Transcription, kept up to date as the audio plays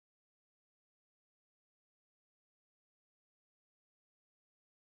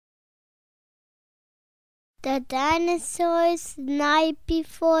The Dinosaurs Night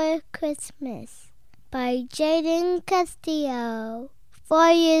Before Christmas by Jayden Castillo,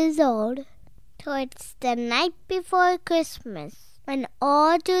 4 years old. Towards the night before Christmas, when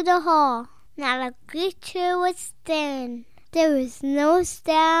all through the hall not a creature was stirring. There was no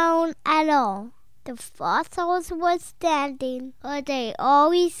sound at all. The fossils were standing, or they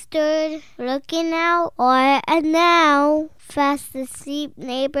always stood, looking out or a now fast asleep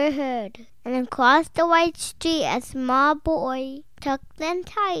neighborhood. And across the white street, a small boy, tucked in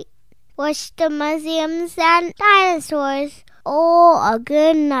tight, watched the museums and dinosaurs. Oh, a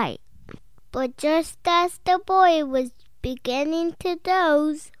good night. But just as the boy was beginning to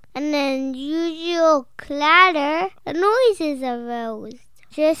doze, an unusual clatter of noises arose.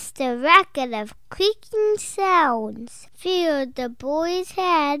 Just a racket of creaking sounds filled the boy's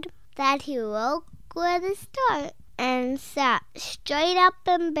head that he woke with a start and sat straight up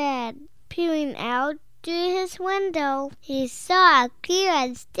in bed. Peering out through his window, he saw clear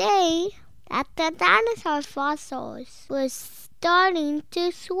as day that the dinosaur fossils were starting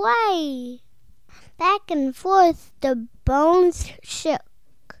to sway. Back and forth the bones shook,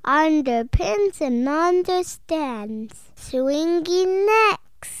 under pins and under stands, swinging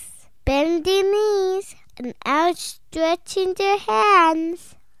necks, bending knees, and outstretching their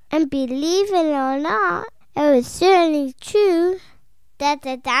hands. And believe it or not, it was certainly true that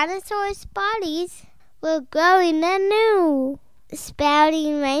the dinosaurs' bodies were growing anew,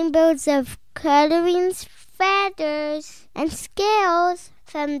 spouting rainbows of coloring feathers and scales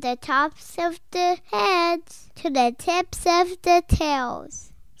from the tops of the heads to the tips of the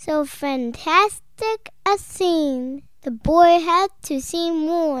tails. So fantastic a scene, the boy had to see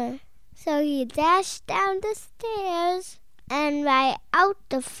more. So he dashed down the stairs and right out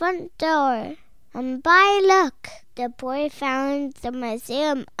the front door. And by luck, the boy found the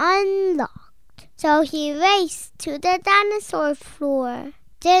museum unlocked. So he raced to the dinosaur floor.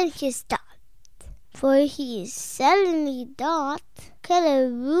 Then he stopped, for he suddenly thought, could a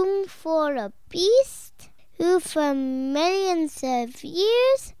room full of beasts who for millions of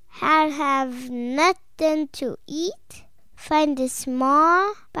years have nothing to eat find a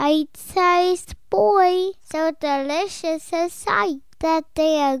small, bite-sized boy so delicious a sight that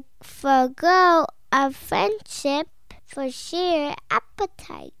they forgo a friendship for sheer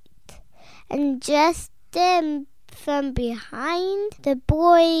appetite? And just then, from behind the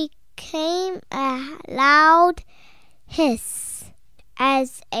boy came a loud hiss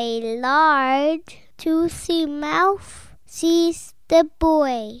as a large, toothy mouth seized the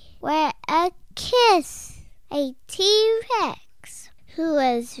boy with a kiss. A T-Rex, who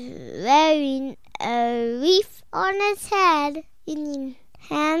was wearing a wreath on his head, eating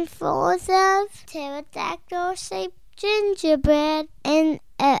handfuls of pterodactyl-shaped gingerbread in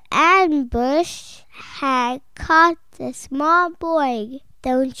an ambush, had caught the small boy,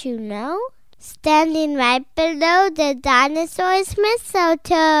 don't you know? Standing right below the dinosaur's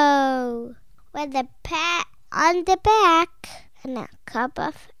mistletoe, with a pat on the back and a cup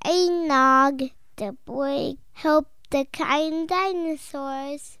of eggnog. The boy helped the kind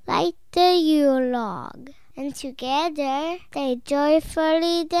dinosaurs light the Yule log, and together they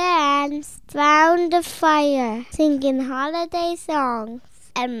joyfully danced round the fire, singing holiday songs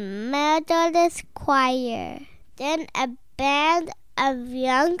and melodious choir. Then a band of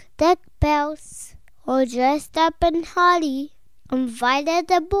young duck bells, all dressed up in holly, invited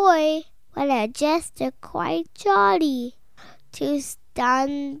the boy, with a gesture quite jolly, to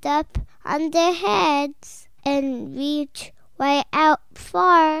stand up on their heads and reach way out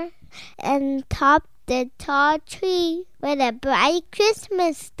far and top the tall tree with a bright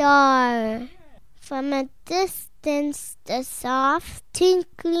Christmas star. From a distance, the soft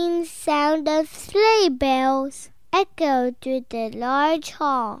tinkling sound of sleigh bells echoed through the large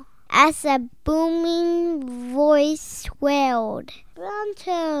hall as a booming voice wailed,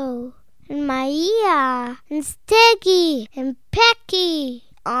 "Pronto! And Maria, and Stiggy, and Pecky,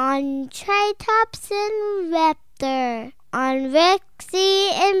 on Tritops and Raptor, on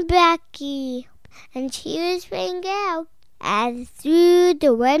Rexy and Bracky," and cheers rang out as through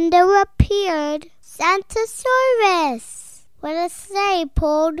the window appeared Santasaurus, with a sleigh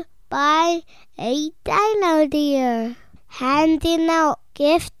pulled by a dino deer, handing out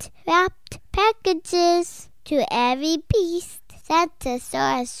gift-wrapped packages to every beast.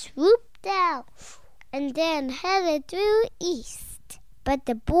 Santasaurus swooped down and then headed due east. But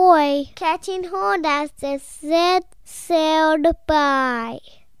the boy, catching hold as the sled sailed by,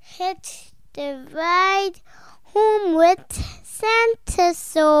 hitched the ride home with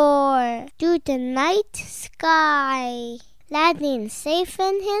Santasaur through the night sky, landing safe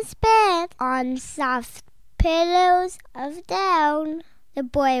in his bed on soft pillows of down. The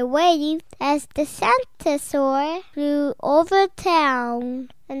boy waved as the Dinosaurs flew over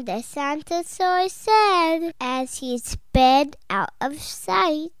town. And the Dinosaurs said as he sped out of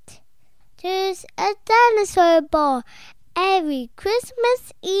sight, "There's a dinosaur ball every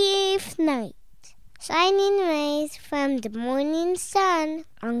Christmas Eve night." Shining rays from the morning sun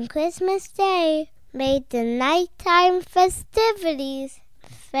on Christmas Day made the nighttime festivities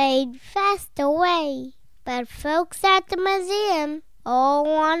fade fast away. But folks at the museum all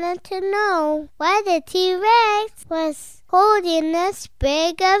wanted to know why the T-Rex was holding a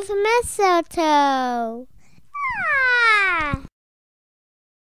sprig of mistletoe. Ah!